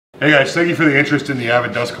Hey guys, thank you for the interest in the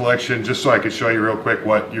Avid dust collection. Just so I could show you real quick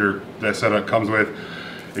what that setup comes with.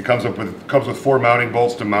 It comes with 4 mounting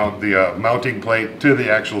bolts to mount the mounting plate to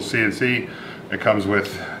the actual CNC. It comes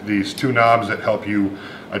with these 2 knobs that help you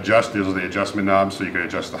adjust. These are the adjustment knobs, so you can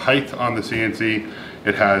adjust the height on the CNC.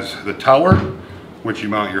 It has the tower, which you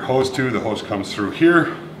mount your hose to. The hose comes through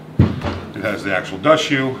here. It has the actual dust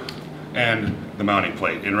shoe and the mounting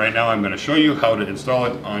plate. And right now I'm going to show you how to install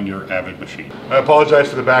it on your Avid machine. I apologize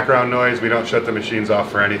for the background noise. We don't shut the machines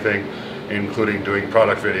off for anything, including doing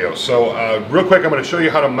product videos. So real quick, I'm going to show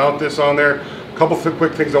you how to mount this on there. A couple of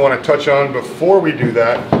quick things I want to touch on before we do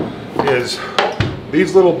that is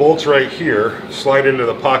these little bolts right here slide into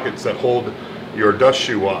the pockets that hold your dust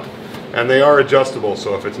shoe on. And they are adjustable,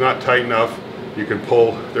 so if it's not tight enough, you can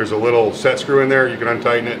pull. There's a little set screw in there, you can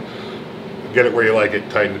untighten it, get it where you like it,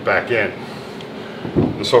 tighten it back in.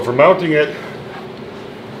 And so for mounting it,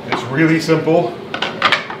 it's really simple.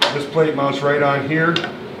 This plate mounts right on here,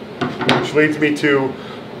 which leads me to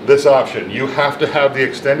this option. You have to have the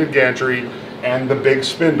extended gantry and the big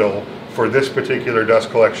spindle for this particular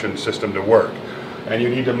dust collection system to work. And you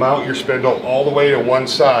need to mount your spindle all the way to one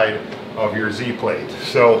side of your Z plate.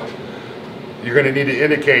 So you're going to need to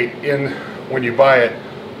indicate when you buy it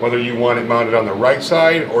whether you want it mounted on the right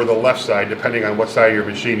side or the left side, depending on what side of your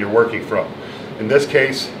machine you're working from. In this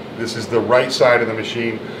case, this is the right side of the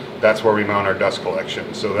machine. That's where we mount our dust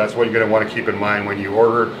collection. So that's what you're going to want to keep in mind when you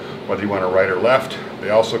order, whether you want it right or left. They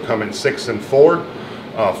also come in 6 and 4.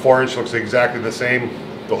 4-inch looks exactly the same.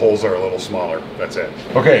 The holes are a little smaller. That's it.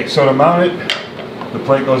 Okay, so to mount it, the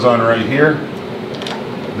plate goes on right here.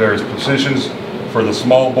 There's positions for the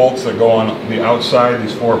small bolts that go on the outside.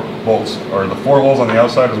 These 4 bolts, or the 4 holes on the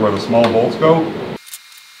outside is where the small bolts go.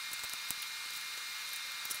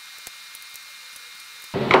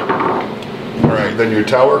 Alright, then your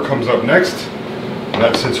tower comes up next.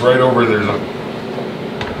 That sits right over, there's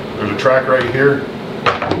a track right here.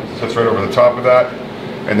 Sits right over the top of that.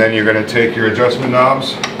 And then you're going to take your adjustment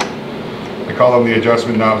knobs. I call them the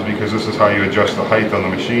adjustment knobs because this is how you adjust the height on the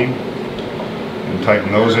machine. And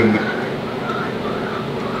tighten those in.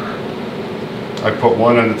 I put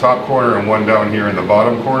one in the top corner and one down here in the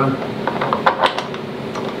bottom corner.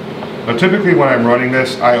 Now typically when I'm running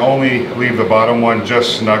this, I only leave the bottom one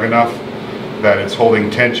just snug enough that it's holding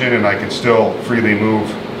tension and I can still freely move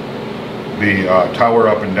the tower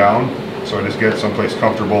up and down. So I just get someplace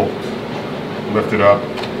comfortable, lift it up,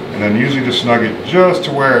 and then usually just snug it just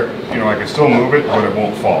to where, I can still move it, but it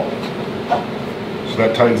won't fall. So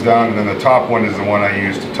that tightens down, and then the top one is the one I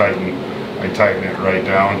use to tighten. I tighten it right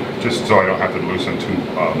down, just so I don't have to loosen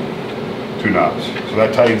two knobs. So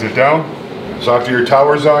that tightens it down. So after your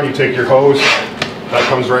tower's on, you take your hose. That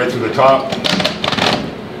comes right through the top.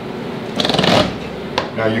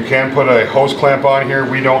 Now you can put a hose clamp on here.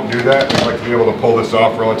 We don't do that. We like to be able to pull this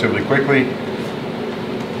off relatively quickly.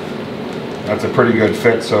 That's a pretty good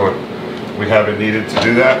fit, so we haven't needed to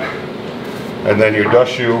do that. And then your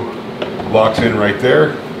dust shoe locks in right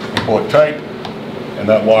there. You pull it tight, and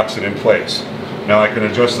that locks it in place. Now I can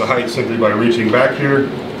adjust the height simply by reaching back here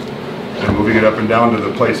and moving it up and down to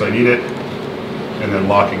the place I need it, and then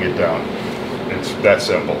locking it down. It's that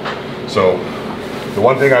simple. So the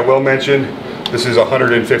one thing I will mention, this is a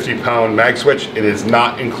 150-pound mag switch. It is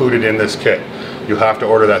not included in this kit. You'll have to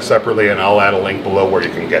order that separately, and I'll add a link below where you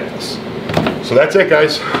can get this. So that's it,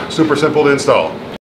 guys. Super simple to install.